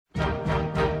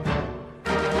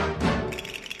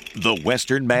The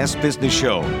Western Mass Business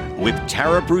Show with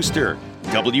Tara Brewster,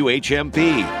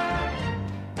 WHMP.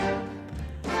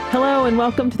 Hello and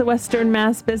welcome to the Western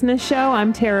Mass Business Show.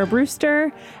 I'm Tara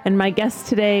Brewster, and my guest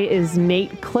today is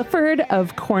Nate Clifford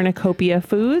of Cornucopia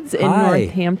Foods in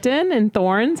Northampton and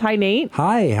Thorns. Hi, Nate.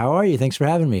 Hi, how are you? Thanks for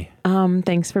having me.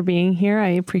 Thanks for being here.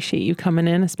 I appreciate you coming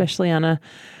in, especially on a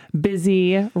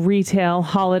busy retail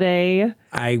holiday.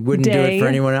 I wouldn't do it for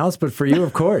anyone else, but for you,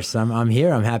 of course. I'm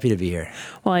here. I'm happy to be here.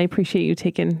 Well, I appreciate you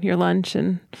taking your lunch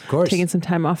and taking some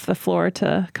time off the floor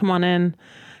to come on in.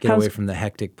 Get away from the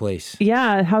hectic place.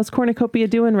 Yeah. How's Cornucopia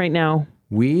doing right now?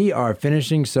 We are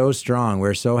finishing so strong.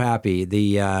 We're so happy.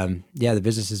 The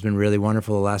business has been really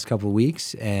wonderful the last couple of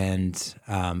weeks. And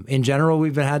in general,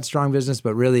 we've had strong business,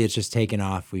 but really it's just taken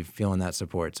off. We're feeling that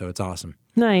support. So it's awesome.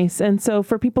 Nice. And so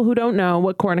for people who don't know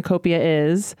what Cornucopia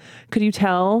is, could you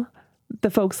tell the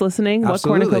folks listening what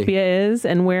Cornucopia is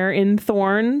and where in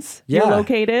Thorns you're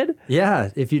located? Yeah.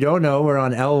 If you don't know, we're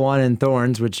on L1 in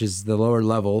Thorns, which is the lower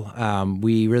level.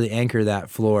 We really anchor that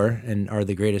floor and are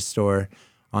the greatest store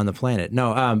on the planet.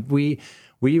 No, we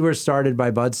were started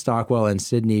by Bud Stockwell and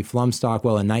Sydney Flum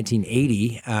Stockwell in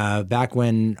 1980, back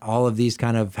when all of these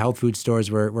kind of health food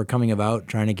stores were coming about,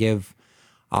 trying to give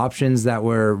options that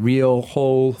were real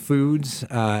whole foods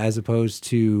as opposed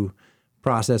to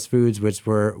processed foods, which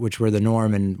were the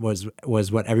norm and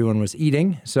was what everyone was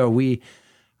eating. So we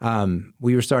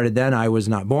were started then. I was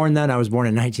not born then. I was born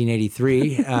in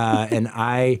 1983, and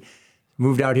I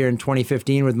moved out here in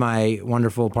 2015 with my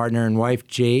wonderful partner and wife,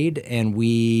 Jade, and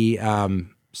we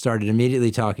started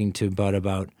immediately talking to Bud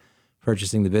about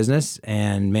purchasing the business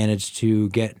and managed to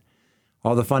get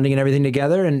all the funding and everything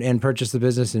together and purchase the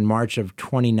business in March of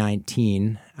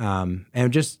 2019.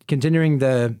 And just continuing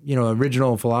the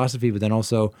original philosophy, but then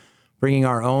also bringing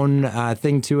our own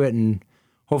thing to it and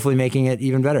hopefully making it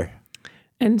even better.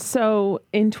 And so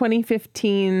in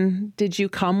 2015, did you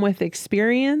come with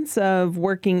experience of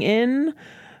working in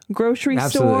grocery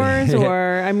stores?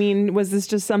 Or, I mean, was this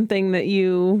just something that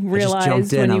you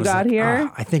realized when you got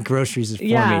here? I think groceries is for me.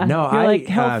 No, you're like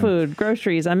health food,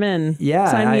 groceries, I'm in.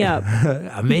 Yeah. Sign me up.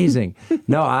 Amazing.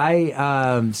 No,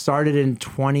 I started in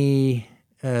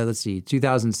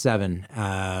 2007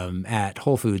 at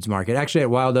Whole Foods Market, actually at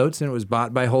Wild Oats, and it was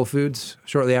bought by Whole Foods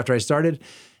shortly after I started.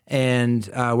 And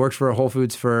worked for Whole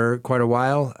Foods for quite a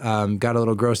while. Got a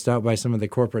little grossed out by some of the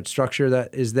corporate structure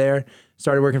that is there.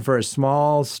 Started working for a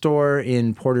small store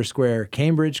in Porter Square,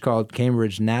 Cambridge, called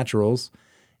Cambridge Naturals.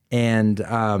 And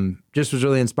just was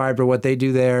really inspired by what they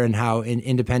do there and how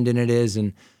independent it is,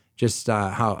 and just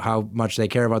how much they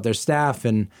care about their staff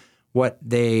and what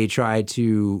they try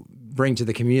to bring to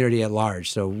the community at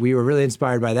large. So we were really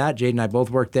inspired by that. Jade and I both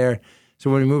worked there. So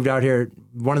when we moved out here,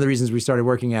 one of the reasons we started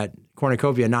working at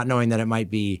Cornucopia, not knowing that it might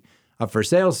be up for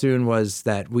sale soon, was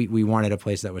that we wanted a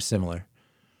place that was similar.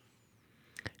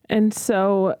 And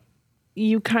so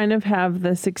you kind of have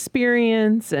this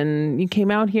experience, and you came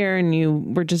out here and you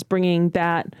were just bringing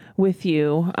that with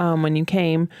you when you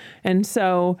came. And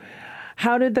so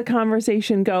how did the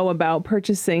conversation go about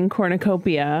purchasing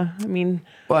Cornucopia? I mean...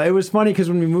 Well, it was funny because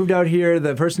when we moved out here,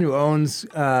 the person who owns,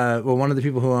 one of the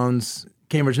people who owns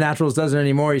Cambridge Naturals doesn't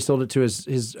anymore. He sold it to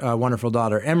his wonderful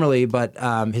daughter, Emily, but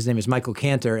his name is Michael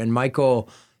Cantor. And Michael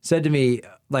said to me,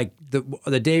 like,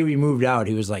 the day we moved out,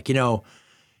 he was like,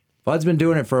 Bud's been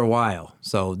doing it for a while.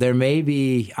 So there may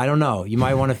be, I don't know, you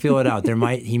might want to feel it out.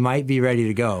 He might be ready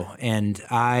to go. And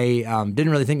I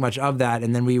didn't really think much of that.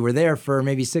 And then we were there for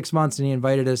maybe 6 months, and he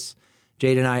invited us,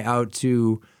 Jade and I, out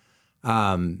to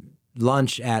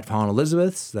lunch at Paul and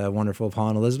Elizabeth's, the wonderful Paul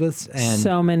and Elizabeth's. And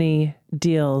so many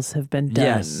deals have been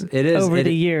done over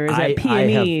the years at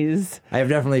Peonies. I have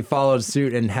definitely followed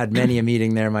suit and had many a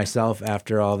meeting there myself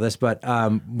after all this. But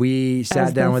we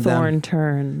sat down with them. As the thorn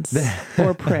turns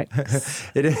or pricks.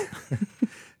 It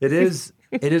is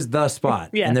the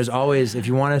spot. Yes. And there's always, if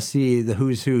you want to see the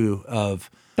who's who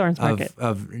of Thorns Market.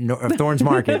 Of Thorns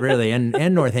Market, really, and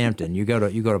Northampton, you go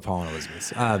to Paul and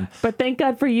Elizabeth's. But thank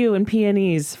God for you and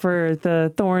Peonies for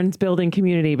the Thorns building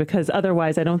community, because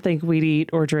otherwise I don't think we'd eat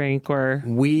or drink or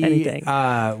anything.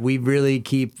 We really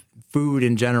keep food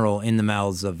in general in the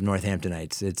mouths of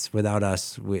Northamptonites. It's without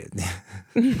us,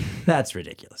 that's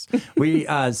ridiculous.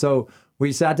 So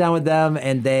we sat down with them,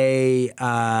 and they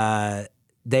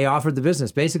offered the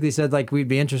business, basically said like we'd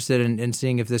be interested in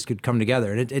seeing if this could come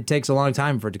together. And it takes a long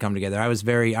time for it to come together.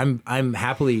 I'm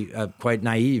happily quite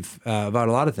naive about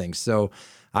a lot of things. So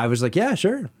I was like, yeah,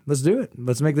 sure, let's do it.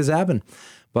 Let's make this happen.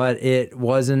 But it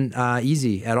wasn't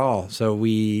easy at all. So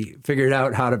we figured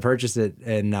out how to purchase it.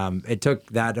 And it took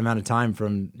that amount of time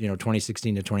from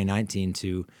 2016 to 2019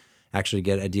 to actually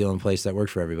get a deal in place that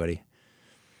worked for everybody.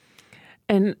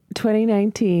 And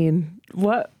 2019,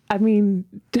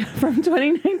 from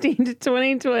 2019 to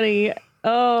 2020,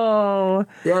 oh.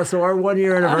 Yeah, so our 1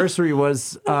 year anniversary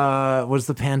was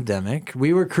the pandemic.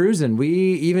 We were cruising. We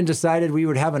even decided we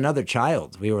would have another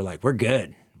child. We were like, we're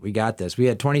good. We got this. We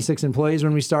had 26 employees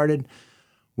when we started.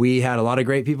 We had a lot of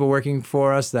great people working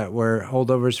for us that were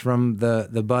holdovers from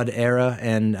the Bud era,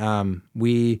 and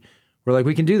we were like,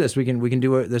 we can do this. We can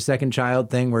do the second child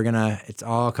thing. It's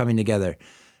all coming together.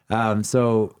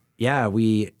 So yeah,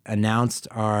 we announced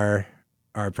our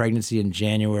pregnancy in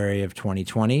January of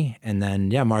 2020, and then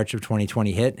March of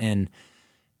 2020 hit, and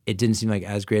it didn't seem like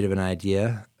as great of an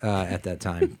idea at that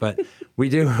time. But we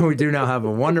do now have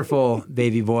a wonderful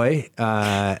baby boy,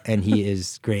 and he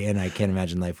is great, and I can't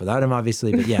imagine life without him,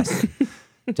 obviously. But yes,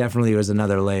 definitely was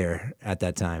another layer at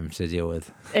that time to deal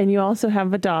with. And you also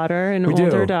have a daughter, an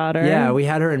older daughter. Yeah, we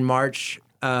had her in March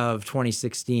of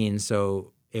 2016,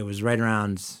 so it was right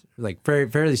around, like,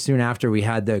 fairly soon after we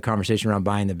had the conversation around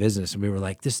buying the business, and we were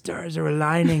like, the stars are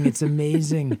aligning. It's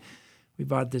amazing. We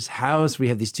bought this house. We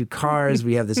have these 2 cars.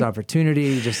 We have this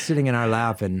opportunity just sitting in our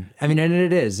lap. And I mean, and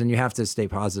it is. And you have to stay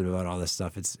positive about all this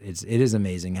stuff. It is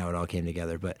amazing how it all came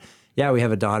together. But yeah, we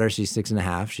have a daughter. She's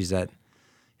 6.5. She's at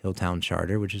Hilltown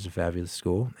Charter, which is a fabulous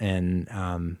school. And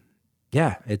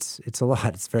yeah, it's a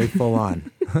lot. It's very full on.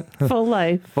 Full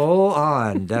life. Full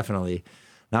on, definitely.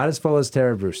 Not as full as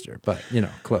Tara Brewster, but,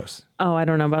 close. Oh, I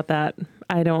don't know about that.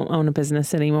 I don't own a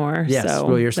business anymore. Yes, so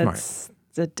well, you're smart.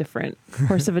 It's a different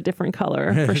horse of a different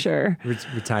color, for sure.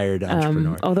 Retired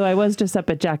entrepreneur. Although I was just up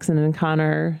at Jackson and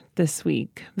Connor this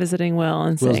week, visiting Will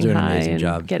and Will's saying doing an hi amazing and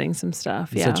job. getting some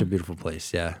stuff. It's such a beautiful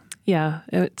place, yeah. Yeah,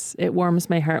 it warms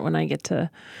my heart when I get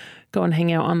to go and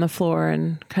hang out on the floor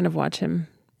and kind of watch him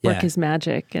work his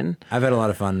magic. And I've had a lot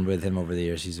of fun with him over the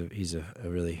years. He's a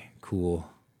really cool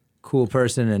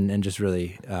person, and just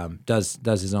really does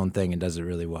his own thing and does it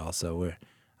really well. So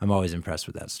I'm always impressed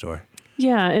with that store.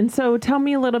 Yeah, and so tell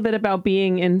me a little bit about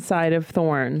being inside of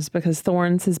Thorns, because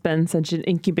Thorns has been such an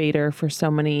incubator for so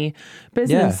many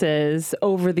businesses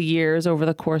over the years, over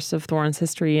the course of Thorns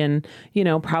history. And,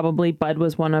 probably Bud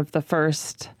was one of the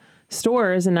first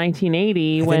stores in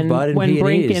 1980 when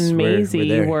Brink and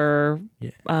Maisie were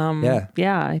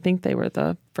I think they were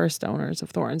the first owners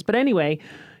of Thorns. But anyway,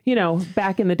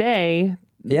 back in the day,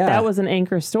 that was an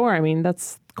anchor store. I mean,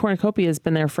 Cornucopia has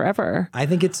been there forever. I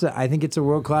think it's a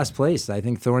world-class place. I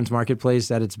think Thorns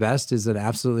Marketplace at its best is an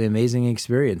absolutely amazing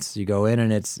experience. You go in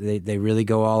and they really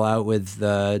go all out with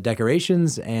the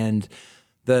decorations and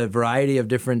the variety of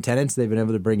different tenants they've been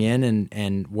able to bring in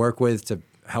and work with to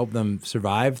help them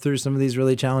survive through some of these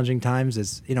really challenging times.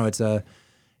 It's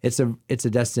a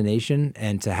destination,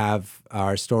 and to have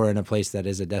our store in a place that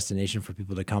is a destination for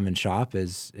people to come and shop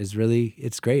is really,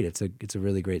 it's great. It's a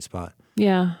really great spot.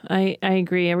 Yeah, I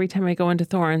agree. Every time I go into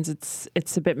Thorns,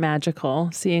 it's a bit magical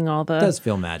seeing all the... It does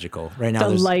feel magical. Right now,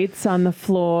 the lights on the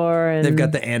floor. And they've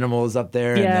got the animals up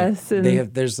there. Yes. And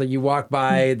there's like, you walk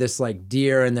by this like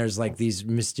deer and there's like these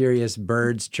mysterious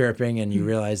birds chirping, and you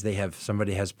realize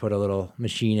somebody has put a little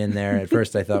machine in there. At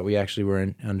first I thought we actually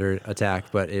were under attack,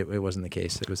 but it wasn't the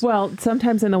case. Well,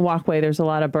 sometimes in the walkway there's a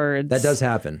lot of birds. That does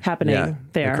happen.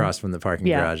 There. Across from the parking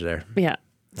garage there. Yeah.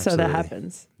 Absolutely. So that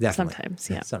happens. Definitely. Sometimes,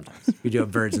 yeah. Sometimes. We do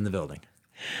have birds in the building.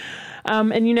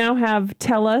 And you now have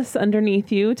Tellus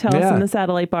underneath you. Tellus in the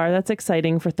Satellite Bar. That's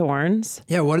exciting for Thorns.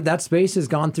 Yeah, that space has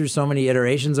gone through so many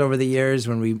iterations over the years.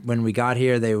 When we got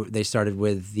here, they started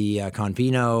with the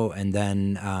Convino, and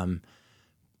then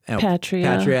Patria.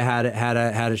 Patria had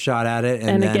a shot at it,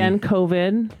 and then, again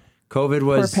COVID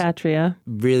was for Patria.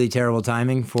 Really terrible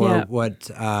timing for what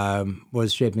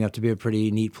was shaping up to be a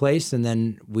pretty neat place. And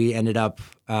then we ended up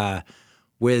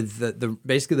with the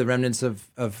basically the remnants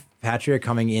of Patria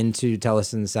coming into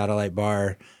Tellus and the Satellite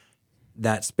Bar,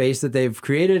 that space that they've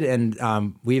created.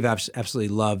 And we've absolutely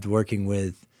loved working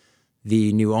with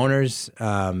the new owners.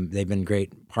 They've been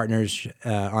great partners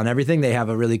on everything. They have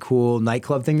a really cool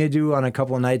nightclub thing they do on a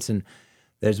couple of nights, and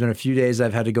there's been a few days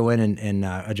I've had to go in and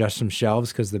adjust some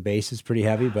shelves because the base is pretty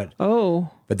heavy, but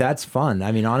that's fun.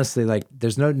 I mean, honestly, like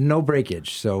there's no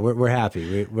breakage, so we're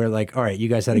happy. We're like, all right, you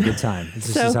guys had a good time.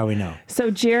 This is how we know.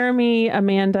 So Jeremy,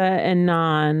 Amanda, and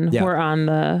Nan were on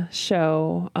the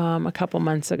show a couple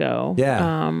months ago.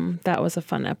 Yeah, that was a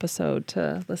fun episode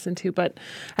to listen to. But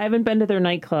I haven't been to their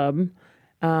nightclub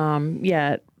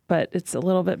yet. But it's a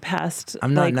little bit past.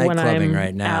 I'm not like, nightclubbing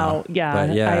right now. Out.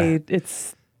 Yeah,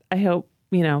 I hope.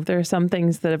 There are some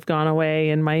things that have gone away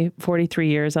in my 43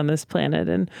 years on this planet,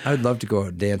 and I would love to go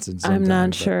out dancing sometime. I'm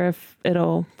not sure if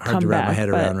it'll come back. Hard to wrap my head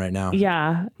around right now.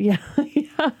 Yeah.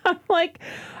 I'm like,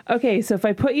 okay, so if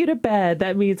I put you to bed,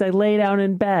 that means I lay down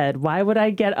in bed. Why would I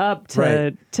get up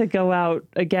to go out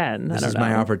again? This is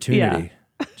my opportunity.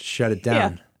 Shut it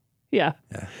down. Yeah.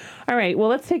 All right. Well,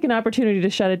 let's take an opportunity to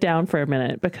shut it down for a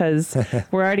minute because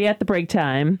we're already at the break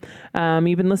time.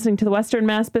 You've been listening to the Western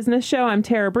Mass Business Show. I'm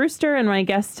Tara Brewster, and my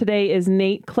guest today is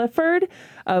Nate Clifford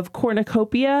of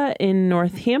Cornucopia in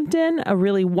Northampton, a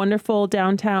really wonderful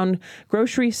downtown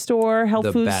grocery store,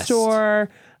 health food store,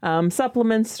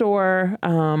 supplement store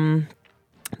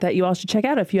that you all should check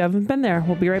out if you haven't been there.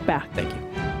 We'll be right back. Thank you.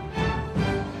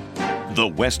 The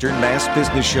Western Mass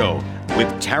Business Show with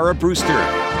Tara Brewster,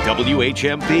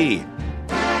 WHMP.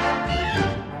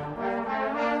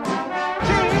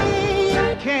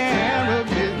 Take care of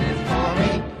business for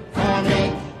me, for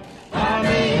me, for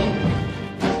me.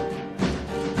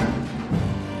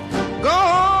 Go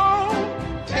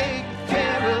on, take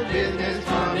care of business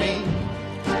for me.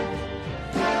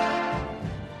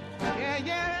 Yeah,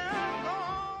 go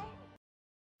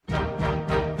on.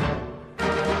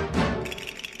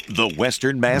 The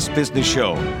Western Mass Business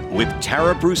Show with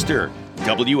Tara Brewster,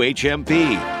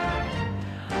 WHMP.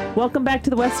 Welcome back to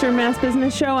the Western Mass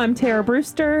Business Show. I'm Tara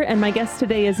Brewster, and my guest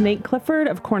today is Nate Clifford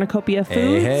of Cornucopia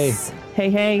Foods.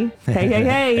 Hey.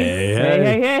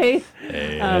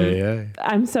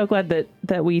 I'm so glad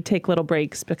that we take little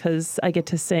breaks because I get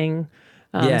to sing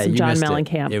some John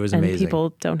Mellencamp. It was and amazing.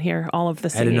 people don't hear all of the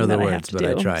singing I didn't know the that words, I have to but do.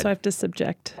 I tried. So I have to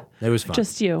subject It was fun.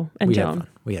 just you and we Joan. Had fun.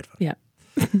 We had fun. Yeah.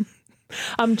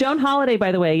 Joan Holiday,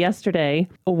 by the way, yesterday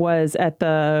was at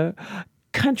the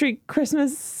Country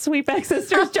Christmas Sweetback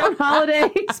Sisters Joan Holiday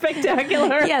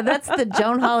Spectacular. Yeah, that's the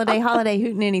Joan Holiday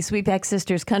Hootenanny Sweetback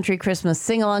Sisters Country Christmas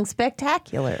Sing-Along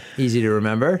Spectacular. Easy to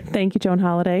remember. Thank you, Joan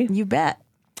Holiday. You bet.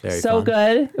 Very So fun.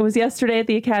 good. It was yesterday at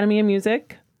the Academy of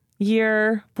Music,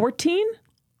 year 14.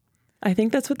 I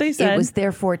think that's what they said. It was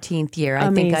their 14th year. I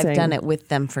think I've Amazing. done it with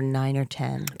them for 9 or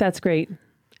 10. That's great.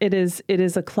 It is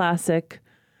a classic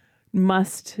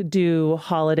must-do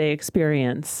holiday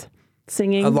experience.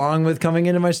 Singing. Along with coming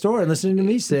into my store and listening to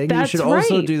me sing, That's you should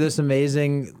also right. do this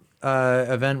amazing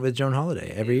event with Joan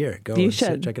Holiday every year. Go You and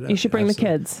should. check it out. You should bring the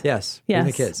Absolutely. kids. Yes. Yes.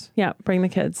 Bring the kids. Yeah, bring the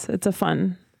kids. It's a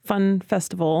fun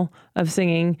festival of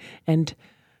singing and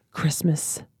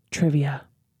Christmas trivia.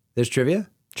 There's trivia?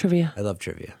 Trivia. I love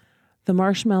trivia. The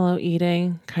marshmallow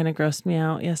eating kind of grossed me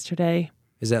out yesterday.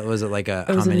 Was it like a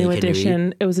It was how a many new can you eat?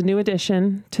 addition. It was a new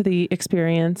addition to the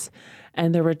experience.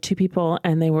 And there were 2 people,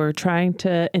 and they were trying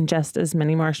to ingest as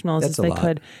many marshmallows That's as a they lot.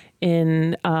 could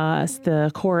in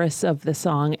the chorus of the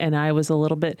song. And I was a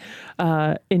little bit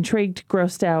intrigued,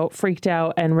 grossed out, freaked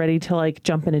out, and ready to like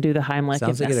jump in and do the Heimlich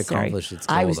Sounds if like it necessary. accomplished its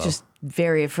goal, I was though. just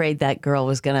very afraid that girl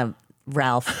was going to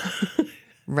Ralph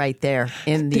right there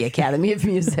in the Academy of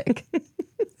Music.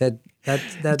 That,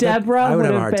 Deborah I would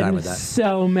have a have hard time been with that.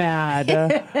 so mad.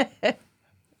 A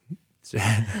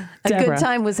Deborah. good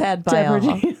time was had by all.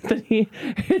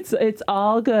 It's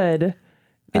all good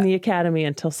in the Academy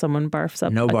until someone barfs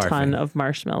up No a ton barfing. of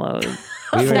marshmallows.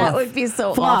 We were- That would be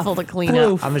so awful to clean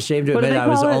Floof. up. I'm ashamed to What do admit they I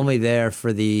was call it? only there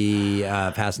for the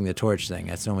passing the torch thing.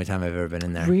 That's the only time I've ever been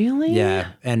in there. Really? Yeah.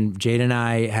 And Jade and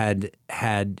I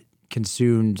had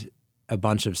consumed a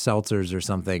bunch of seltzers or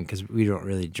something because we don't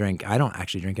really drink. I don't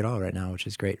actually drink at all right now, which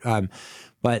is great.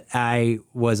 But I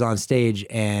was on stage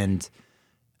and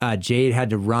Jade had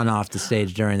to run off the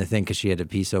stage during the thing because she had to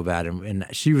pee so bad. And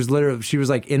she was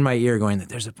like in my ear going,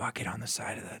 there's a bucket on the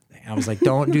side of that thing. I was like,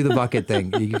 don't do the bucket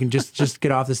thing. You can just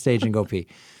get off the stage and go pee.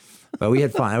 But we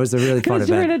had fun. It was a really fun Because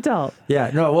you're event. an adult.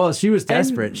 Yeah, no, well, she was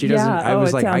desperate. She doesn't, yeah, I was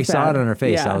it like, I sounds saw bad. it on her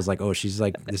face. Yeah. I was like, oh, she's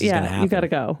like, this is Yeah, going to happen. you gotta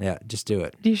go. Yeah, just do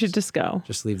it. You should just go.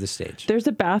 Just leave the stage. There's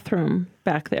a bathroom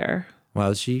back there.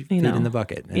 Well, she peed know. in the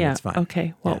bucket, and Yeah. it's fine.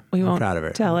 Okay. Well, Yeah, we I'm won't proud of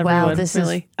her. tell everyone. Wow, this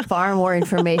really. is far more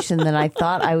information than I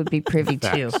thought I would be privy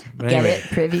to. Facts. But Get anyway. it?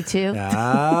 Privy to?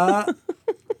 Ah,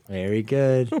 very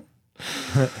good.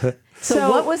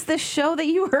 So what was the show that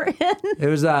you were in? It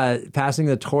was passing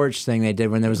the torch thing they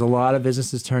did when there was a lot of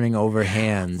businesses turning over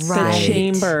hands. Right. The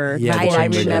chamber. Yeah, Right, the I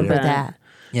chamber did remember it. that.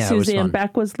 Yeah, it was Suzanne fun.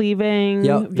 Beck was leaving.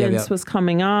 Yep, Vince yep. was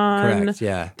coming on. Correct,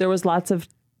 yeah. There was lots of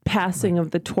passing of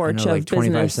the torch like of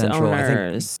 25 business Central, I think-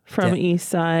 owners from yeah. East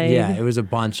Side. Yeah, it was a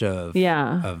bunch of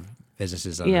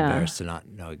businesses. I'm Yeah. embarrassed to not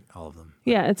know all of them.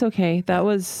 Yeah, it's okay. That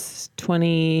was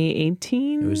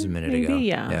 2018. It was a minute maybe? ago.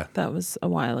 Yeah, Yeah. that was a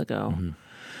while ago.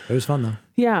 It was fun though.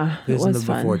 Yeah, It was in the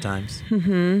fun. before times.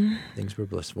 Mm-hmm. Things were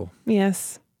blissful.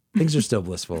 Yes, Things are still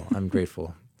blissful. I'm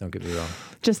grateful. Don't get me wrong.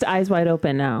 just eyes wide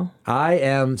open now. I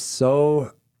am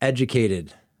so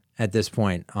educated at this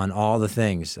point on all the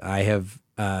things. I have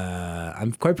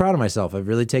I'm quite proud of myself. I've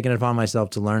really taken it upon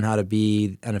myself to learn how to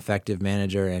be an effective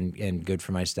manager and good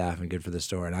for my staff and good for the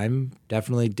store. And I'm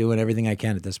definitely doing everything I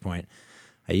can at this point.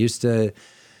 I used to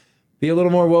be a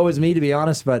little more woe is me, to be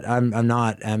honest, but I'm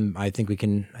not. I think we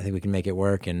can make it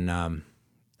work. And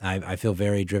I feel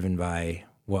very driven by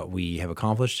what we have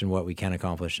accomplished and what we can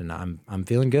accomplish. And I'm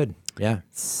feeling good. Yeah.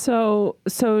 So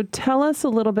tell us a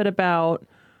little bit about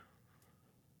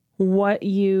what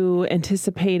you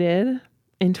anticipated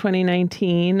in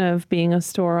 2019 of being a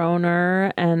store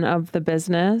owner and of the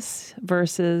business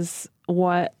versus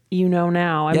what you know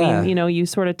now. I mean, you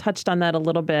sort of touched on that a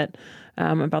little bit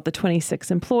about the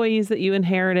 26 employees that you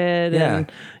inherited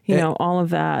and, all of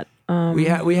that. We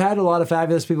had a lot of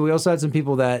fabulous people. We also had some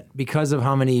people that, because of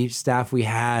how many staff we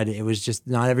had, it was just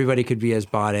not everybody could be as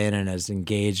bought in and as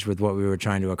engaged with what we were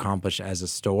trying to accomplish as a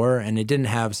store. And it didn't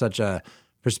have such a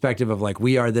perspective of like,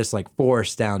 we are this like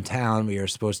force downtown. We are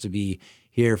supposed to be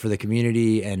here for the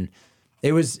community. And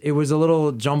it was a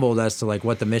little jumbled as to like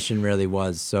what the mission really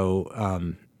was. So,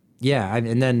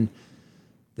 and then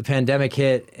the pandemic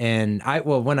hit, and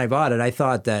when I bought it, I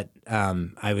thought that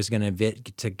I was going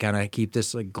to kind of keep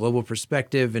this like global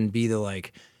perspective and be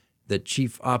the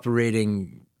chief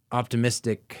operating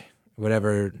optimistic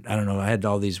whatever. I don't know. I had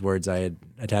all these words I had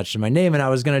attached to my name, and I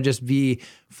was going to just be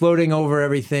floating over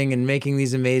everything and making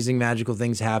these amazing magical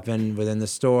things happen within the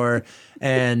store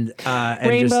and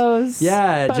rainbows,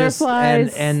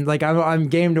 butterflies. And like I'm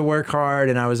game to work hard,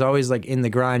 and I was always like in the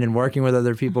grind and working with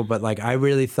other people, but like I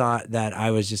really thought that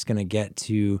I was just going to get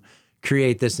to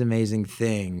create this amazing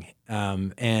thing.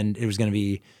 And it was going to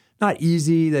be not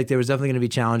easy. Like there was definitely going to be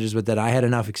challenges, but that I had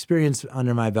enough experience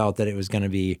under my belt that I was going to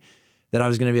be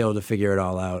able to figure it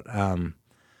all out.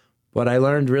 But I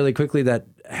learned really quickly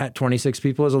that 26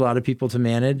 people is a lot of people to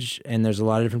manage, and there's a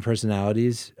lot of different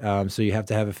personalities. So you have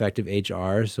to have effective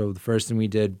HR. So the first thing we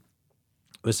did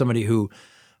was somebody who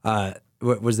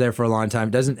was there for a long time.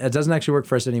 It doesn't actually work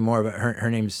for us anymore, but her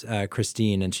name's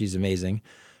Christine, and she's amazing.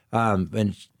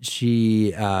 And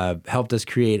she helped us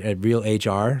create a real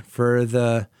HR for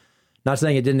the. Not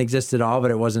saying it didn't exist at all, but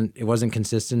it wasn't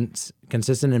consistent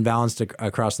and balanced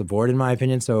across the board, in my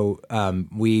opinion. So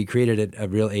we created a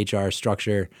real HR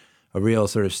structure, a real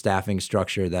sort of staffing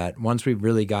structure that once we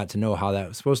really got to know how that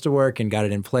was supposed to work and got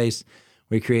it in place,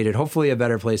 we created hopefully a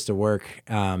better place to work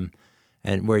and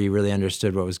where you really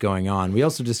understood what was going on. We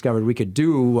also discovered we could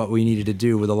do what we needed to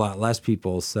do with a lot less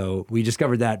people. So we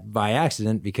discovered that by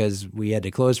accident because we had to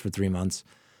close for 3 months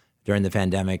during the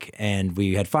pandemic, and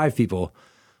we had 5 people.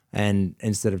 And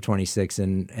instead of 26,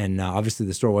 and obviously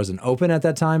the store wasn't open at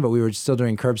that time, but we were still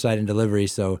doing curbside and delivery.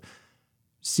 So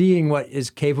seeing what is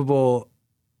possible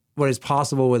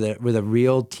with a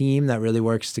real team that really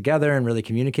works together and really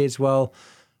communicates well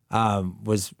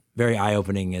was very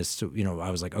eye-opening. As to,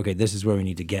 I was like, okay, this is where we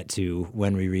need to get to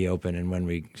when we reopen and when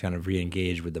we kind of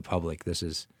re-engage with the public.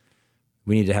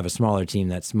 We need to have a smaller team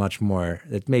that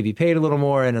maybe paid a little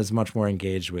more and is much more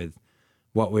engaged with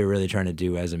what we're really trying to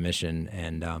do as a mission.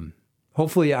 And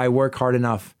hopefully I work hard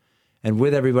enough and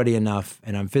with everybody enough,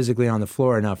 and I'm physically on the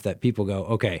floor enough that people go,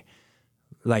 okay,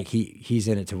 like he's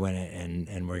in it to win it,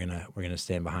 and we're gonna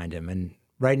stand behind him. And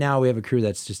right now we have a crew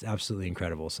that's just absolutely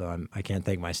incredible. So I can't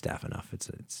thank my staff enough.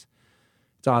 It's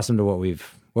awesome to where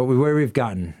we've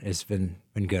gotten. It's been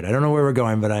good. I don't know where we're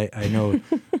going, but I know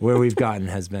where we've gotten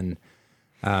has been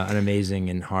an amazing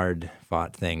and hard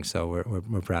fought thing. So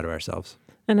we're proud of ourselves.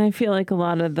 And I feel like a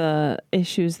lot of the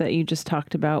issues that you just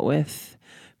talked about with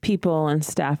people and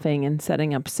staffing and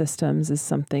setting up systems is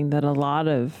something that a lot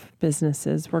of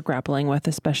businesses were grappling with,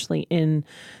 especially in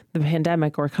the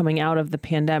pandemic or coming out of the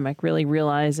pandemic, really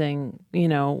realizing,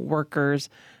 not workers'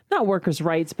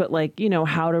 rights, but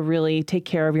how to really take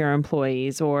care of your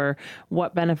employees or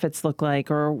what benefits look like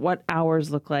or what hours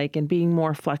look like and being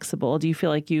more flexible. Do you feel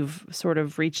like you've sort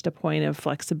of reached a point of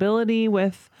flexibility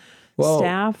with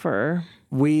staff or?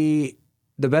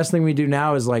 The best thing we do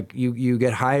now is like you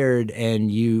get hired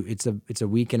and it's a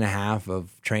week and a half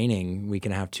of training,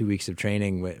 2 weeks of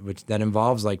training, which that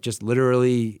involves like just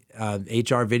literally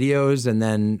HR videos and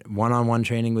then one-on-one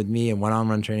training with me and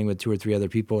one-on-one training with 2 or 3 other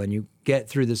people. And you get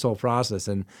through this whole process.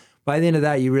 And by the end of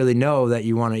that, you really know that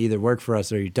you want to either work for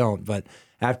us or you don't. But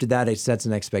after that, it sets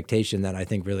an expectation that I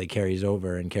think really carries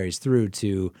over and carries through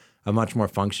to a much more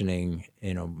functioning,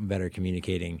 better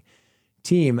communicating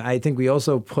team. I think we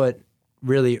also put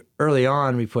really early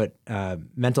on,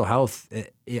 mental health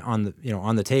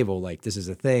on the table. Like, this is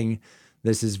a thing,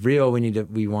 this is real.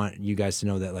 We want you guys to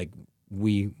know that like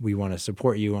we want to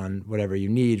support you on whatever you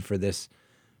need for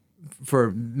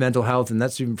mental health. And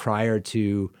that's even prior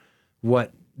to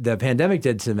what the pandemic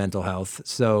did to mental health.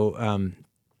 So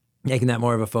making that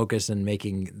more of a focus and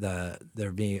making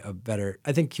there being a better.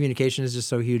 I think communication is just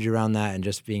so huge around that, and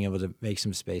just being able to make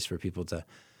some space for people to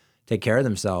take care of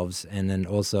themselves, and then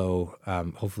also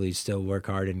hopefully still work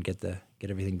hard and get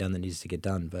everything done that needs to get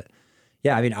done. But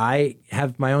yeah, I mean, I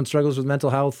have my own struggles with mental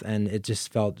health, and it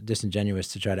just felt disingenuous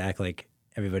to try to act like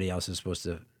everybody else is supposed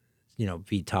to,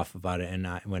 be tough about it. And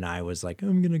when I was like,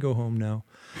 I'm going to go home now.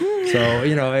 So,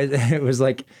 it was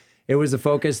like, it was a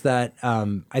focus that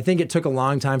I think it took a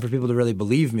long time for people to really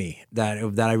believe me,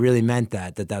 that I really meant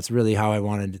that's really how I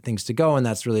wanted things to go. And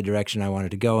that's really the direction I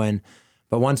wanted to go in.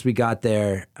 But once we got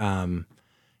there,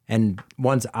 and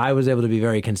once I was able to be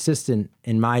very consistent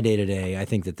in my day-to-day, I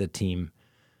think that the team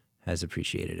has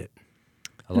appreciated it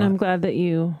a lot. And I'm glad that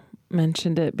you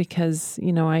mentioned it, because,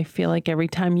 I feel like every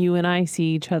time you and I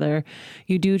see each other,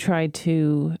 you do try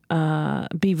to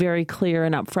be very clear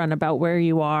and upfront about where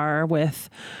you are with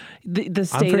the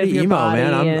state of your body.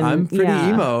 Man. I'm pretty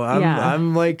emo. Yeah.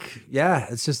 I'm like,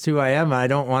 it's just who I am. I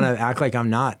don't want to act like I'm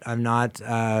not. I'm not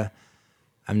a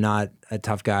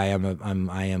tough guy.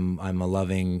 I am a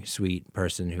loving, sweet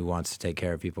person who wants to take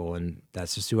care of people, and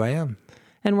that's just who I am.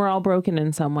 And we're all broken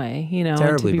in some way,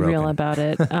 Terribly to be broken. real about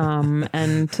it,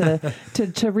 and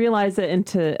to realize it and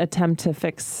to attempt to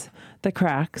fix the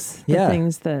cracks, the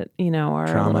things that, are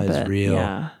Trauma a little is bit, real.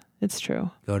 Yeah, it's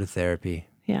true. Go to therapy.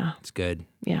 Yeah. It's good.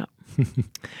 Yeah.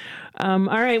 All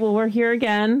right. Well, we're here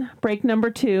again. Break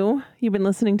number 2. You've been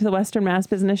listening to the Western Mass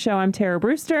Business Show. I'm Tara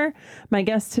Brewster. My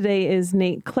guest today is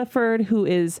Nate Clifford, who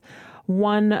is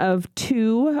one of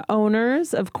 2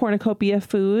 owners of Cornucopia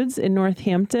Foods in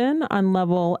Northampton on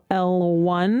level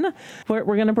L1. We're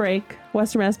going to break.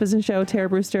 Western Mass Business Show, Tara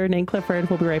Brewster, Nate Clifford.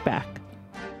 We'll be right back.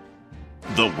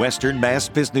 The Western Mass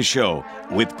Business Show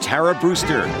with Tara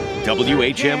Brewster,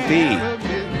 WHMP.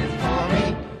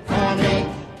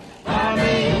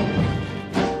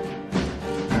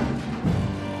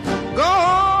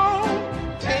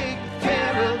 Go take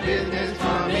care of business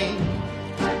for me.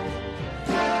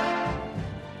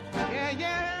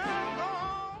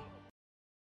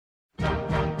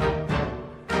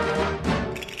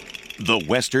 The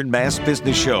Western Mass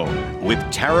Business Show with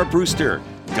Tara Brewster,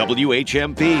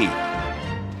 WHMP.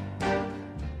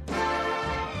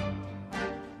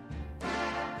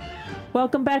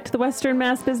 Welcome back to the Western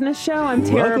Mass Business Show. I'm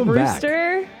Tara Welcome back.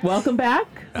 Brewster. Welcome back.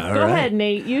 All Go right. ahead,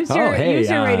 Nate. Use Oh, your hey,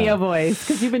 radio voice,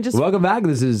 because you've been just Welcome back.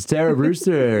 This is Tara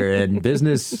Brewster and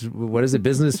Business. What is it?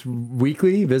 Business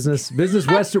Weekly. Business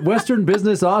Western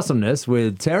Business Awesomeness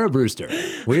with Tara Brewster.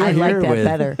 We're I like here that with,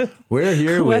 better. We're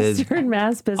here with Western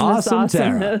Mass Business Awesome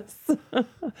Tara.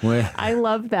 Awesomeness. I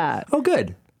love that. Oh,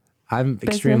 good. I'm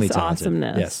extremely Business talented.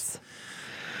 awesomeness.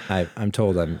 Yes, I'm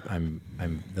told I'm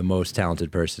the most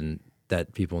talented person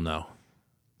that people know.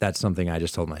 That's something I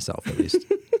just told myself, at least.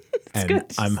 And good.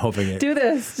 I'm hoping it. Do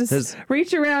this. Just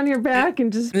reach around your back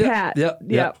and just pat.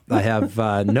 Yep. I have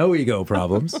no ego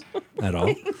problems at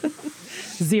all.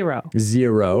 Zero.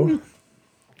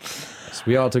 So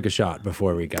we all took a shot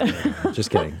before we got there. Just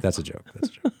kidding. That's a joke.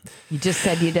 You just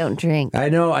said you don't drink. I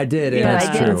know I did. Yeah, And But it's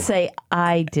I didn't true. say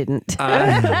I didn't.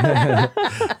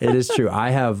 It is true. I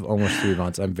have almost 3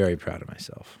 months. I'm very proud of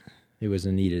myself. It was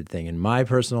a needed thing in my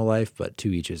personal life, but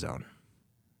to each his own.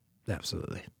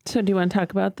 Absolutely. So do you want to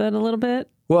talk about that a little bit?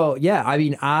 Well, yeah. I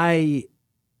mean, I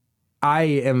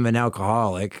am an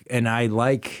alcoholic and I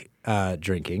like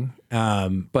drinking,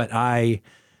 but I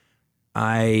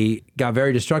got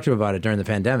very destructive about it during the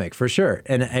pandemic, for sure.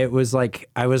 And it was like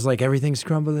I was like, everything's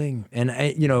crumbling, and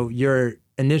your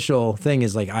initial thing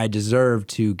is like, I deserve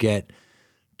to get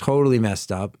totally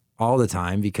messed up all the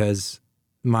time because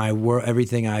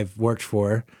everything I've worked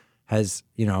for has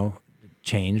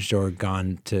changed or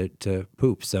gone to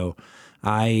poop. So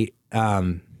I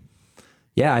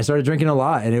started drinking a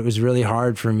lot, and it was really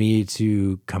hard for me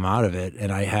to come out of it.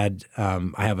 And I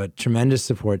have a tremendous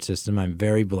support system. I'm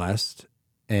very blessed,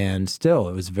 and still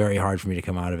it was very hard for me to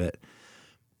come out of it.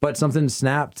 But something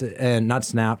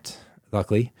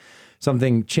luckily,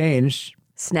 something changed,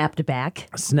 Snapped back.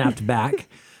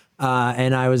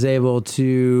 and I was able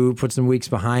to put some weeks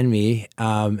behind me.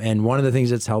 And one of the things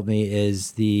that's helped me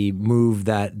is the move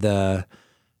that the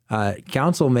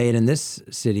council made in this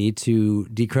city to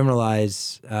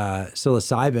decriminalize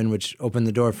psilocybin, which opened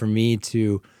the door for me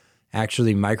to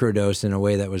actually microdose in a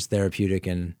way that was therapeutic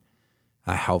and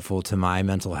helpful to my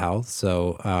mental health.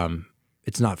 So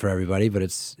it's not for everybody, but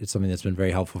it's something that's been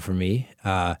very helpful for me.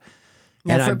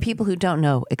 Now, for people who don't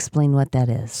know, explain what that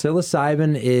is.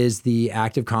 Psilocybin is the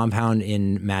active compound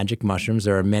in magic mushrooms.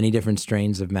 There are many different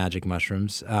strains of magic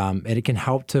mushrooms, and it can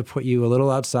help to put you a little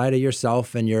outside of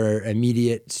yourself and your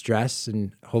immediate stress,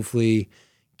 and hopefully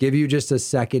give you just a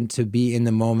second to be in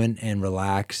the moment and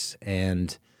relax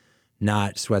and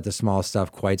not sweat the small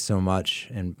stuff quite so much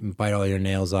and bite all your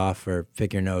nails off or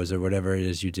pick your nose or whatever it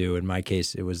is you do. In my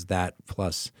case, it was that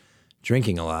plus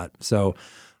drinking a lot. So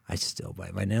I still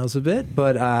bite my nails a bit,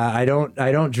 but I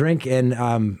don't drink. And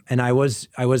I was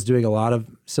doing a lot of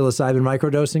psilocybin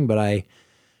microdosing, but I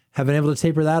have been able to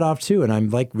taper that off too. And I'm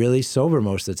like really sober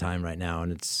most of the time right now.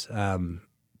 And it's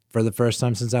for the first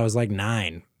time since I was like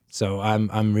 9. So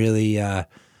I'm really, I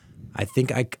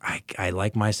think I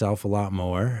like myself a lot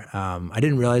more. I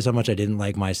didn't realize how much I didn't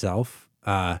like myself.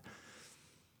 Yeah,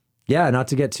 not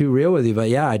to get too real with you, but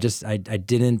yeah, I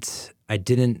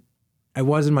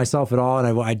wasn't myself at all. And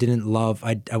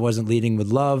I wasn't leading with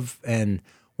love. And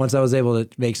once I was able to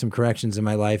make some corrections in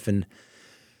my life and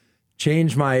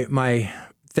change my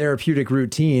therapeutic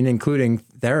routine, including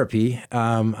therapy,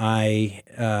 I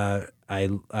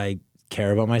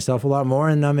care about myself a lot more,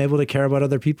 and I'm able to care about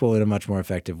other people in a much more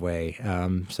effective way.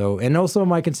 And also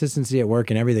my consistency at work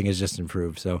and everything has just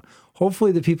improved. So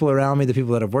hopefully the people around me, the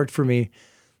people that have worked for me,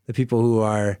 the people who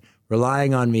are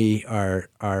relying on me are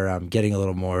getting a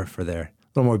little more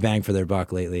bang for their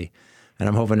buck lately. And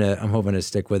I'm hoping to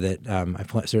stick with it.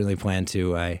 Certainly plan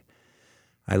to.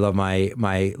 I love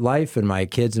my life and my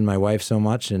kids and my wife so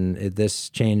much, and this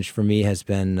change for me has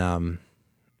been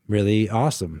really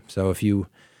awesome. So if you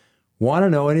want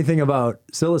to know anything about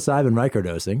psilocybin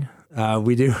microdosing,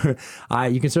 we do.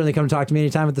 You can certainly come talk to me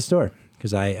anytime at the store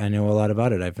because I know a lot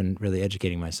about it. I've been really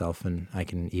educating myself, and I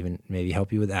can even maybe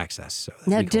help you with access. So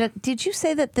now, did you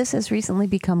say that this has recently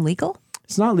become legal?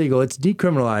 It's not legal. It's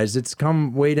decriminalized. It's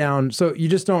come way down. So you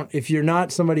just don't. If you're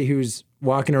not somebody who's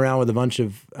walking around with a bunch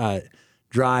of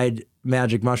dried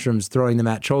magic mushrooms, throwing them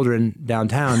at children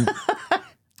downtown,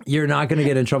 you're not going to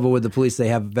get in trouble with the police. They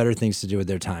have better things to do with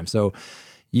their time. So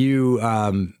you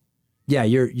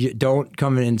don't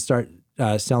come in and start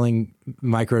selling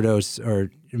microdose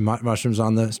or mushrooms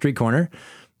on the street corner,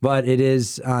 but it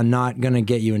is not going to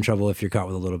get you in trouble if you're caught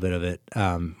with a little bit of it,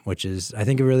 which is, I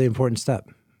think, a really important step.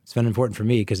 It's been important for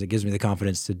me because it gives me the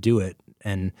confidence to do it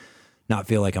and not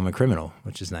feel like I'm a criminal,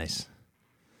 which is nice.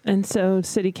 And so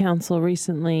City Council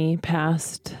recently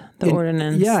passed the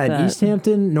ordinance. Yeah, in East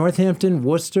Hampton, Northampton,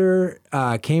 Worcester,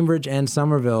 Cambridge, and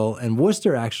Somerville. And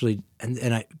Worcester actually,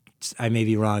 and I may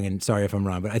be wrong, and sorry if I'm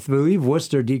wrong, but I believe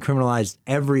Worcester decriminalized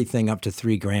everything up to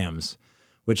 3 grams,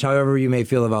 which however you may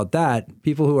feel about that,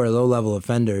 people who are low-level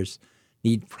offenders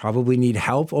probably need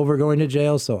help over going to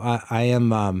jail. So I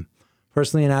am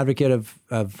personally an advocate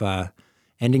of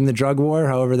ending the drug war,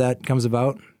 however that comes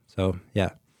about. So,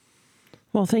 yeah.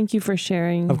 Well, thank you for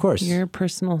sharing of course. Your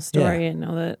personal story. Yeah. I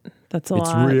know that's a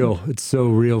lot. It's real. It's so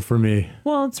real for me.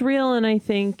 Well, it's real. And I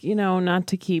think, not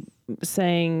to keep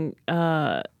saying,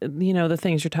 the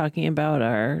things you're talking about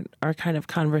are kind of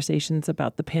conversations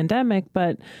about the pandemic.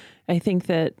 But I think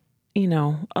that,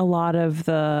 a lot of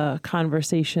the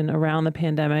conversation around the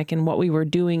pandemic and what we were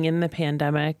doing in the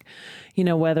pandemic,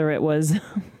 whether it was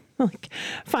like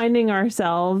finding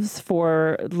ourselves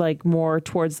for like more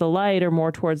towards the light or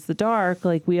more towards the dark,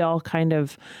 like we all kind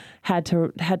of had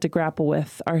to grapple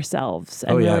with ourselves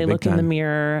and really look in the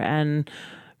mirror and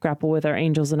grapple with our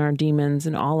angels and our demons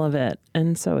and all of it.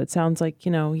 And so it sounds like,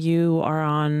 you are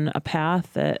on a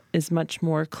path that is much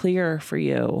more clear for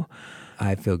you.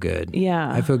 I feel good.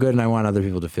 Yeah. I feel good, and I want other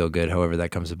people to feel good, however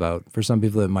that comes about. For some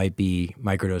people, it might be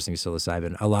microdosing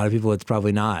psilocybin. A lot of people, it's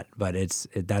probably not, but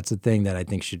that's a thing that I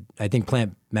think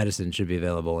plant medicine should be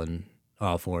available in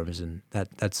all forms, and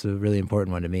that's a really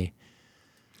important one to me.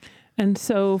 And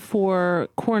so for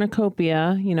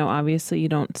Cornucopia, obviously you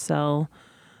don't sell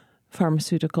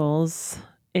pharmaceuticals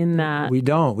in that. We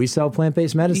don't. We sell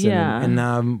plant-based medicine. Yeah.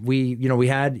 And we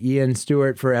had Ian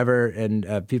Stewart forever,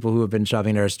 and people who have been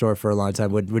shopping at our store for a long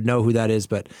time would know who that is,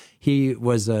 but he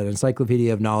was an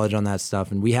encyclopedia of knowledge on that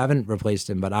stuff, and we haven't replaced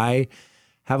him. But I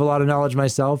have a lot of knowledge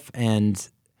myself, and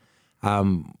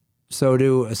so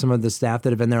do some of the staff that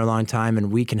have been there a long time,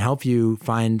 and we can help you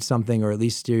find something, or at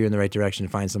least steer you in the right direction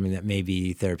to find something that may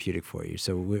be therapeutic for you.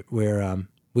 So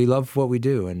we love what we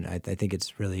do, and I think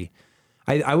it's really...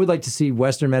 I would like to see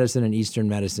Western medicine and Eastern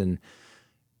medicine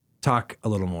talk a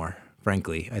little more,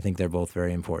 frankly. I think they're both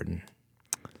very important.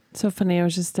 So funny, I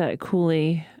was just at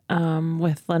Cooley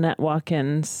with Lynette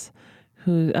Watkins,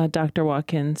 Dr.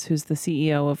 Watkins, who's the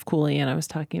CEO of Cooley, and I was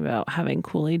talking about having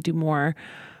Cooley do more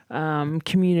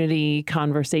community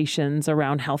conversations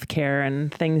around healthcare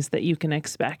and things that you can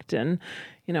expect. And,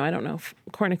 I don't know if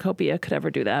Cornucopia could ever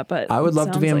do that, but I would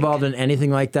love to be involved in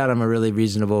anything like that. I'm a really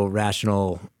reasonable,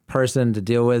 rational person to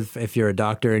deal with. If you're a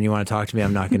doctor and you want to talk to me,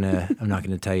 I'm not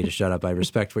gonna tell you to shut up. I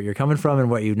respect what you're coming from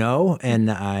and what you know, and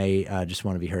I just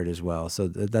want to be heard as well. So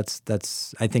that's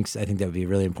I think that would be a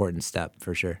really important step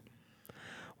for sure.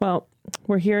 Well,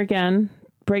 we're here again.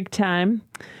 Break time.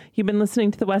 You've been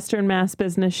listening to the Western Mass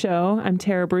Business Show. I'm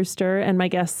Tara Brewster, and my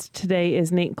guest today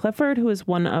is Nate Clifford, who is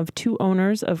one of 2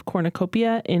 owners of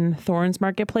Cornucopia in Thorns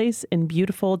Marketplace in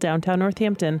beautiful downtown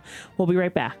Northampton. We'll be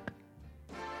right back.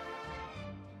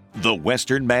 The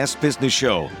Western Mass Business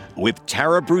Show with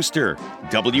Tara Brewster,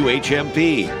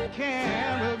 WHMP. Take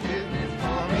care of business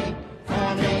for me,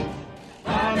 for me,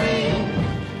 for me.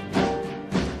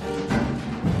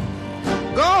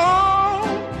 Go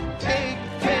on, take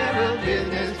care of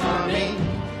business for me.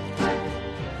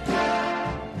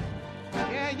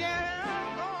 Yeah, go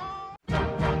on.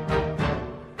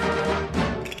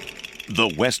 The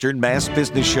Western Mass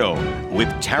Business Show with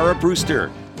Tara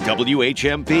Brewster,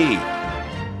 WHMP.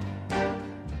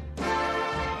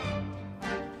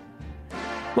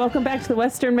 Welcome back to the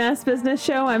Western Mass Business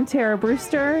Show. I'm Tara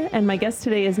Brewster, and my guest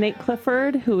today is Nate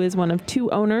Clifford, who is one of 2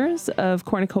 owners of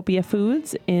Cornucopia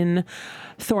Foods in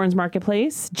Thorns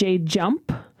Marketplace. Jade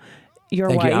Jump, your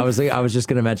Thank wife. you. I was just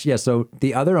going to mention, so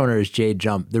the other owner is Jade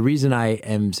Jump. The reason I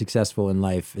am successful in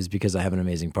life is because I have an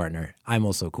amazing partner. I'm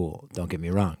also cool, don't get me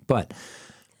wrong. But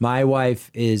my wife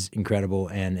is incredible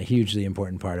and a hugely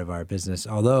important part of our business.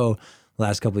 Although the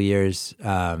last couple of years,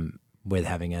 with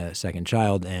having a second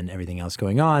child and everything else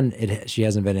going on, she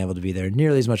hasn't been able to be there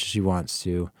nearly as much as she wants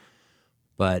to.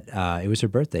 But it was her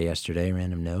birthday yesterday,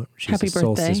 random note. She's Happy a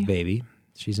solstice birthday. baby.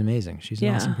 She's amazing. She's an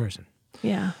Yeah. awesome person.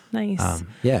 Yeah, nice.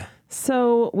 Yeah.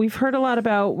 So we've heard a lot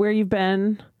about where you've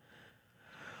been,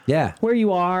 Yeah. where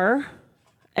you are,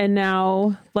 and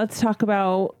now let's talk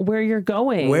about where you're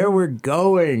going. Where we're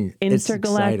going. It's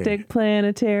Intergalactic exciting.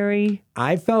 Planetary.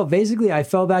 I fell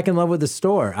back in love with the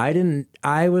store.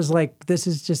 I was like, this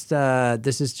is just so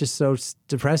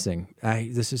depressing.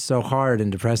 This is so hard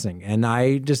and depressing. And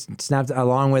I just snapped,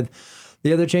 along with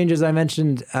the other changes I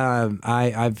mentioned,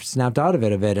 I've snapped out of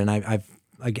it a bit. And I've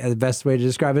the best way to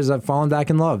describe it is I've fallen back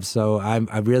in love. So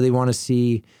I really want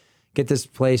to get this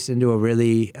place into a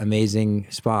really amazing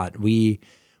spot. We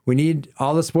need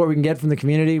all the support we can get from the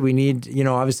community. We need,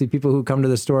 obviously people who come to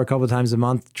the store a couple of times a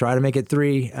month, try to make it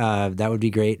 3. That would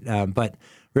be great. But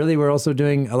really, we're also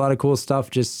doing a lot of cool stuff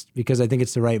just because I think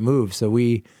it's the right move. So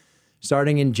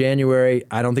starting in January,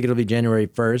 I don't think it'll be January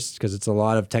 1st because it's a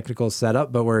lot of technical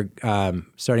setup, but we're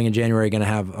starting in January going to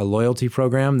have a loyalty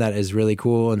program that is really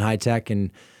cool and high tech,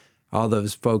 and all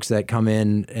those folks that come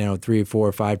in, 3,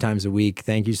 4, 5 times a week,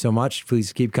 thank you so much.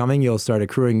 Please keep coming. You'll start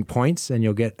accruing points and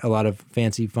you'll get a lot of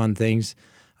fancy, fun things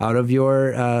out of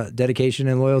your dedication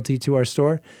and loyalty to our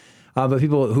store. But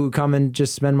people who come and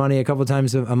just spend money a couple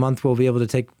times a month will be able to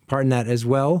take part in that as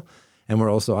well. And we're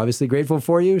also obviously grateful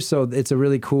for you. So it's a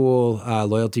really cool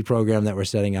loyalty program that we're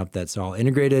setting up that's all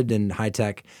integrated and high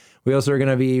tech. We also are going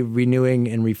to be renewing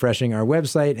and refreshing our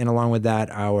website. And along with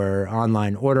that, our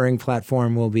online ordering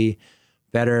platform will be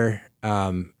better,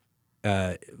 a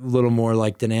little more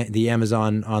like the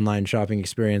Amazon online shopping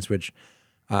experience, which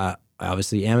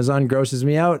obviously Amazon grosses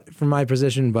me out from my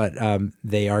position, but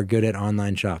they are good at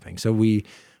online shopping. So we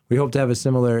hope to have a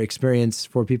similar experience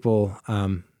for people.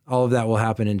 All of that will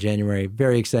happen in January.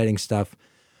 Very exciting stuff.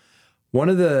 One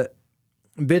of the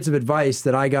bits of advice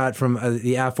that I got from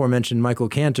the aforementioned Michael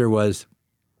Cantor was,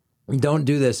 don't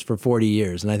do this for 40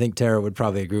 years. And I think Tara would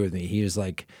probably agree with me. He was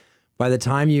like, by the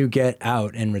time you get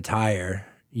out and retire,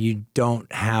 you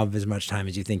don't have as much time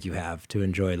as you think you have to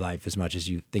enjoy life as much as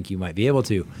you think you might be able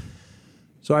to.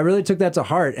 So I really took that to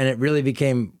heart, and it really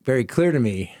became very clear to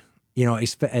me,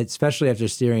 especially after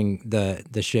steering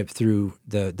the ship through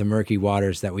the murky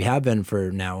waters that we have been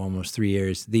for now almost 3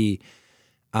 years,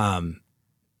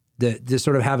 to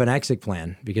sort of have an exit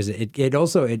plan, because it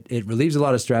also relieves a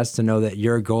lot of stress to know that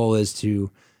your goal is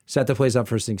to set the place up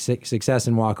for success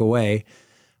and walk away,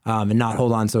 and not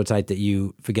hold on so tight that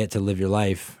you forget to live your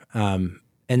life. And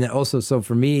then also, so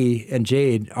for me and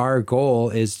Jade, our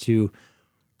goal is to,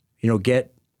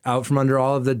 get out from under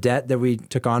all of the debt that we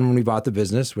took on when we bought the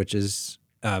business, which is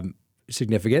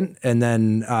significant. And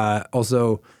then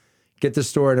also get the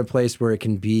store in a place where it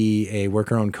can be a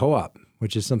worker-owned co-op,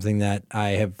 which is something that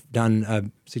we've done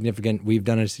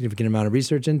a significant amount of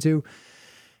research into,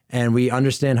 and we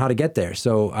understand how to get there.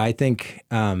 So I think,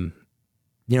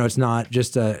 it's not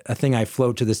just a thing I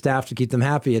float to the staff to keep them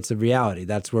happy. It's a reality.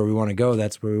 That's where we want to go.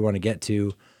 That's where we want to get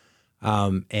to.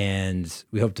 And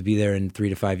we hope to be there in 3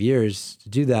 to 5 years to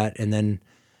do that. And then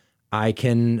I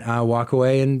can walk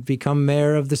away and become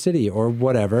mayor of the city or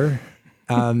whatever.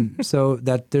 So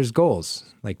that there's goals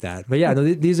like that. But yeah, no,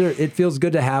 it feels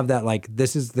good to have that, like,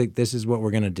 this is what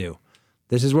we're going to do.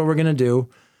 This is what we're going to do,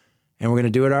 and we're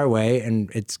going to do it our way, and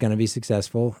it's going to be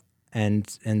successful. And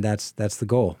that's the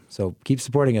goal. So keep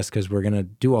supporting us, because we're going to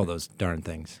do all those darn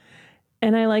things.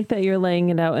 And I like that you're laying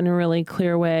it out in a really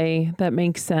clear way that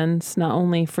makes sense, not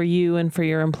only for you and for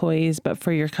your employees, but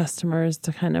for your customers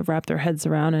to kind of wrap their heads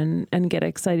around and get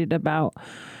excited about.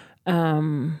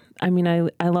 I mean,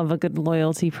 I love a good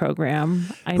loyalty program.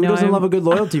 Who doesn't love a good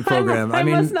loyalty program? I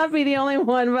must not be the only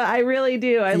one, but I really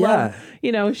do. I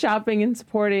love, shopping and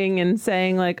supporting and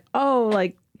saying like, oh,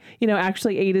 like,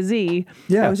 actually A to Z.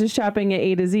 Yeah. I was just shopping at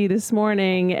A to Z this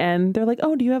morning, and they're like,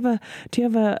 "Oh, do you have a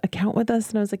account with us?"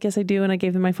 And I was like, "Yes, I do." And I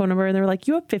gave them my phone number, and they were like,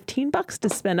 "You have $15 to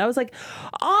spend." I was like,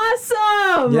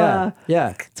 "Awesome!" Yeah.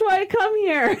 That's why I come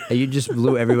here. You just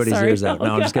blew everybody's Sorry. ears out.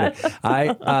 No, I'm just kidding.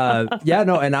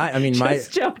 I mean,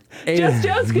 Just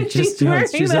jokes, because she's wearing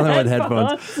she's the only one with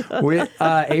headphones.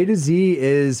 A to Z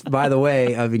is, by the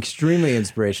way, an extremely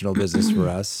inspirational business for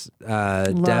us.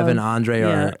 Dev and Andre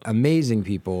are amazing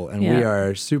people, and we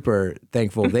are super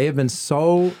thankful. They have been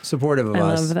so supportive of us.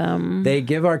 I love them. They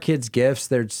give our kids gifts.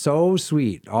 They're so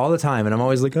sweet all the time, and I'm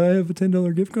always like, I have a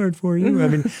 $10 gift card for you. I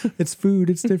mean, it's food,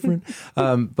 it's different.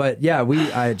 But yeah,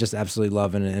 I just absolutely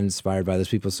love and inspired by those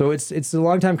people. So it's a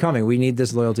long time coming. We need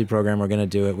this loyalty program. We're going to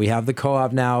do it. We have the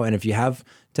co-op now, and if you have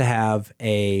to have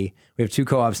we have 2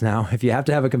 co-ops now. If you have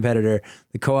to have a competitor,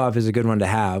 the co-op is a good one to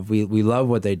have. We love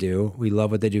what they do. We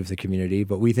love what they do for the community,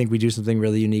 but we think we do something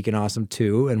really unique and awesome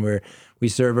too. And we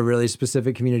serve a really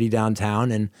specific community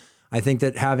downtown. And I think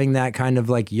that having that kind of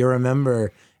like, you're a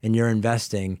member and you're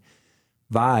investing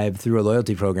vibe through a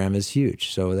loyalty program is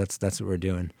huge. So that's what we're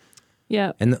doing.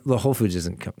 Yeah. And the Whole Foods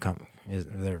isn't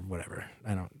they're whatever.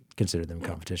 I don't consider them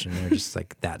competition. They're just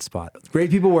like that spot.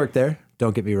 Great people work there.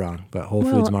 Don't get me wrong, but Whole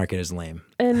Foods Market is lame.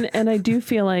 And I do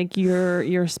feel like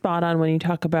you're spot on when you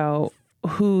talk about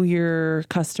who your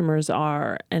customers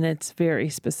are, and it's very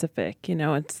specific.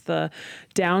 It's the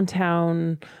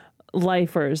downtown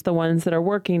lifers, the ones that are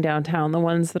working downtown, the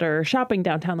ones that are shopping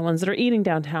downtown, the ones that are eating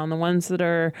downtown, the ones that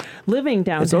are living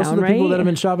downtown. It's also the people that have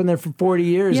been shopping there for 40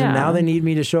 years, and now they need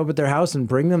me to show up at their house and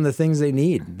bring them the things they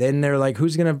need. Then they're like,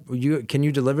 can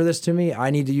you deliver this to me? I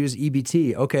need to use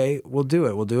EBT. Okay, we'll do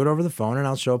it. We'll do it over the phone, and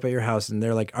I'll show up at your house. And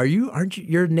they're like,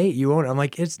 you're Nate, you own it. I'm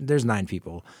like, there's 9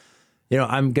 people.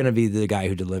 I'm going to be the guy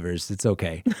who delivers. It's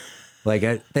okay. Like,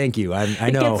 thank you. I know.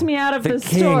 It gets me out of the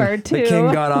store too. The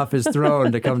king got off his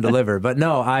throne to come deliver. But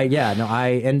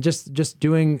and just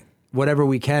doing whatever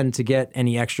we can to get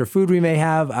any extra food we may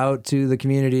have out to the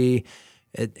community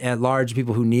at large,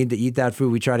 people who need to eat that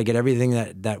food. We try to get everything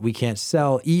that we can't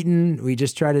sell eaten. We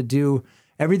just try to do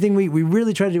everything. We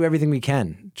really try to do everything we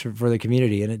can for the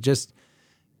community.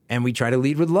 And we try to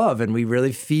lead with love, and we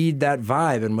really feed that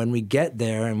vibe. And when we get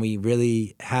there and we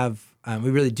really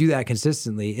do that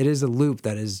consistently, it is a loop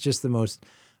that is just the most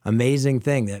amazing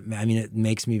thing. It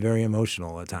makes me very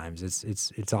emotional at times.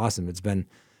 It's awesome. It's been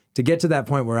to get to that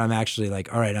point where I'm actually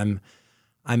like, all right, I'm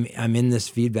in this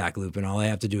feedback loop, and all I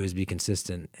have to do is be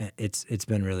consistent. It's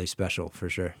been really special for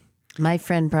sure. My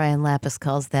friend Brian Lapis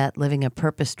calls that living a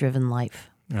purpose-driven life.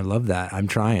 I love that. I'm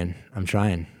trying,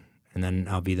 and then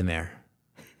I'll be the mayor.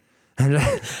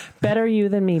 Better you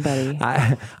than me, buddy.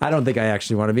 I don't think I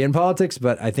actually want to be in politics,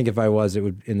 but I think if I was, it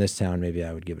would in this town. Maybe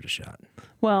I would give it a shot.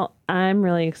 Well, I'm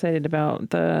really excited about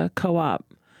the co-op,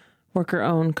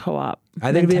 worker-owned co-op.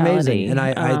 I think it'd be amazing, and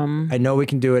I know we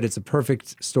can do it. It's a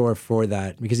perfect store for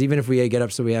that, because even if we get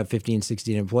up so we have 15,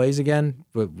 16 employees again,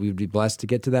 but we'd be blessed to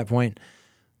get to that point.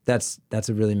 That's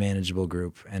a really manageable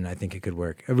group, and I think it could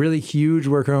work. A really huge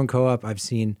worker-owned co-op I've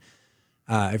seen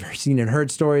and heard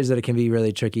stories that it can be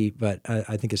really tricky, but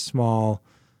I think a small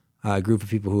group of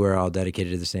people who are all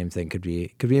dedicated to the same thing could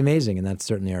be amazing, and that's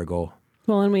certainly our goal.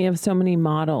 Well, and we have so many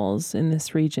models in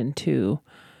this region too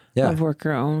of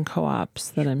worker-owned co-ops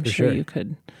that I'm sure you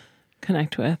could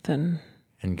connect with and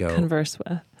go converse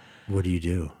with. What do you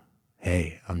do?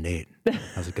 Hey, I'm Nate.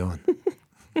 How's it going?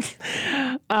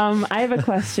 I have a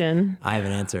question. I have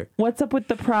an answer. What's up with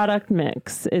the product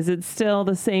mix? Is it still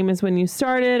the same as when you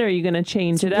started? Or are you going to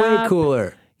change it up? Way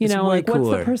cooler. What's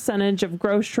the percentage of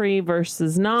grocery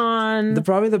versus non?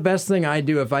 Probably the best thing I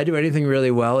do, if I do anything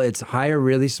really well, it's hire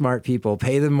really smart people,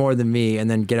 pay them more than me, and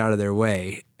then get out of their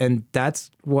way. And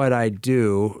that's what I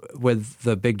do with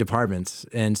the big departments.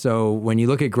 And so when you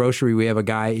look at grocery, we have a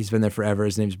guy, he's been there forever.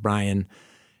 His name's Brian.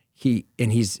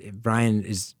 Brian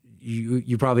is...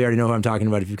 You probably already know who I'm talking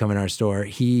about if you come in our store.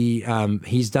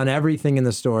 He's done everything in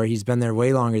the store. He's been there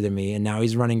way longer than me, and now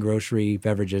he's running grocery,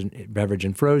 beverage,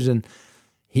 and frozen.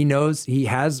 he knows we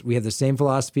have the same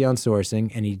philosophy on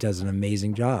sourcing, and he does an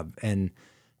amazing job. And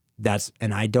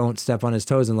I don't step on his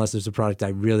toes unless there's a product I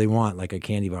really want, like a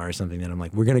candy bar or something that I'm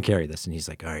like, we're going to carry this. And he's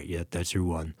like, all right, yeah, that's your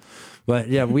one. But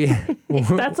yeah,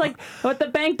 That's like what the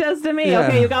bank does to me. Yeah.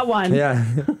 Okay, you got one. Yeah,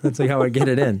 that's like how I get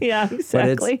it in. Yeah,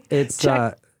 exactly. But it's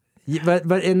Check.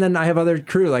 but and then I have other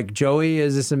crew, like Joey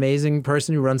is this amazing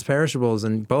person who runs perishables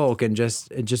and bulk and just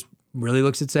really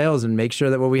looks at sales and makes sure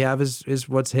that what we have is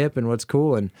what's hip and what's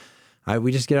cool. And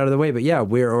we just get out of the way. But yeah,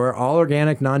 we're all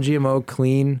organic, non-GMO,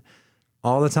 clean,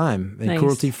 all the time, and Nice.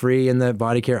 cruelty-free in the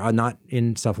body care, not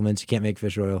in supplements. You can't make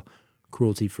fish oil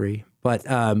cruelty-free. But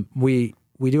we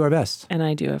do our best. And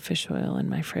I do have fish oil in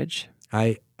my fridge.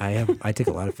 I take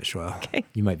a lot of fish oil. Okay.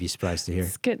 You might be surprised to hear.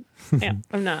 It's good. Yeah,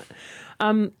 I'm not.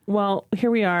 Well, here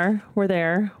we are. We're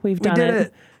there. We've done did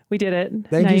it. We did it.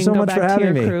 Thank now you so can go much back for to having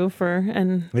your me. crew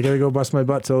and I gotta go bust my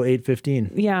butt till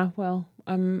 8:15. yeah. Well,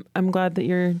 I'm glad that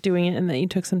you're doing it and that you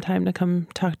took some time to come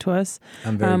talk to us.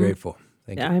 I'm very grateful.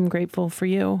 Thank you. I'm grateful for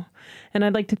you. And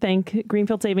I'd like to thank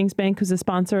Greenfield Savings Bank, who's a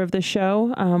sponsor of the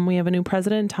show. We have a new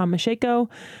president, Tom Masheko.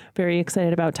 Very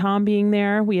excited about Tom being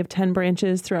there. We have 10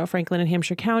 branches throughout Franklin and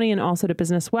Hampshire County and also to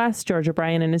Business West. George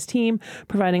O'Brien and his team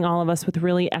providing all of us with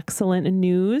really excellent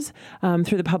news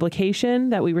through the publication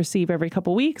that we receive every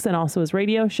couple weeks and also his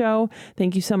radio show.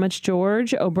 Thank you so much,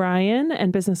 George O'Brien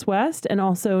and Business West, and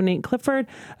also Nate Clifford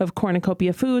of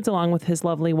Cornucopia Foods, along with his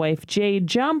lovely wife, Jade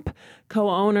Jump,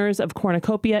 co-owners of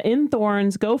Cornucopia in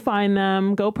Thorns. Go find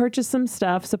them, go purchase some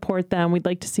stuff, support them. We'd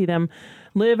like to see them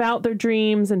live out their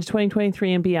dreams into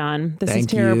 2023 and beyond. This is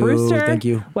Tara Brewster. Thank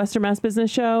you. Western Mass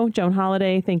Business Show. Joan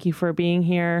Holiday, thank you for being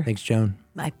here. Thanks, Joan.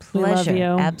 My We love pleasure. you.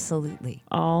 Absolutely.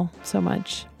 All so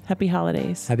much. Happy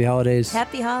holidays. Happy holidays.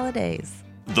 Happy holidays.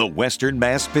 The Western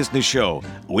Mass Business Show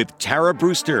with Tara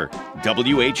Brewster,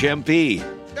 WHMP.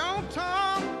 Don't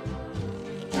talk,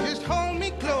 just hold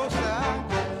me closer.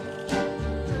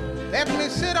 Let me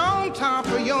sit on top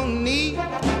of your knee.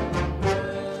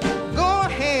 Go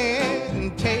ahead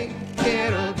and take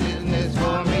care of business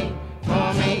for me,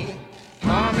 for me,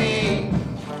 for me.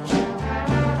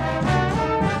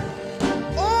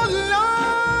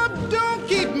 Oh Lord, don't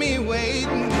keep me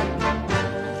waiting.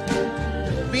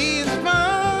 Be as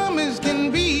firm as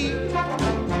can be.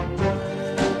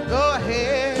 Go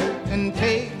ahead and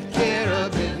take care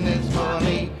of business for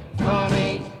me, for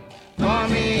me, for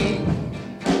me.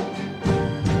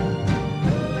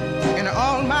 In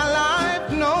all my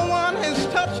life, no one has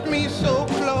touched me so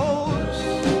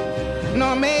close,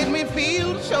 nor made me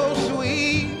feel so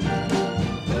sweet.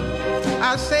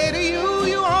 I say to you,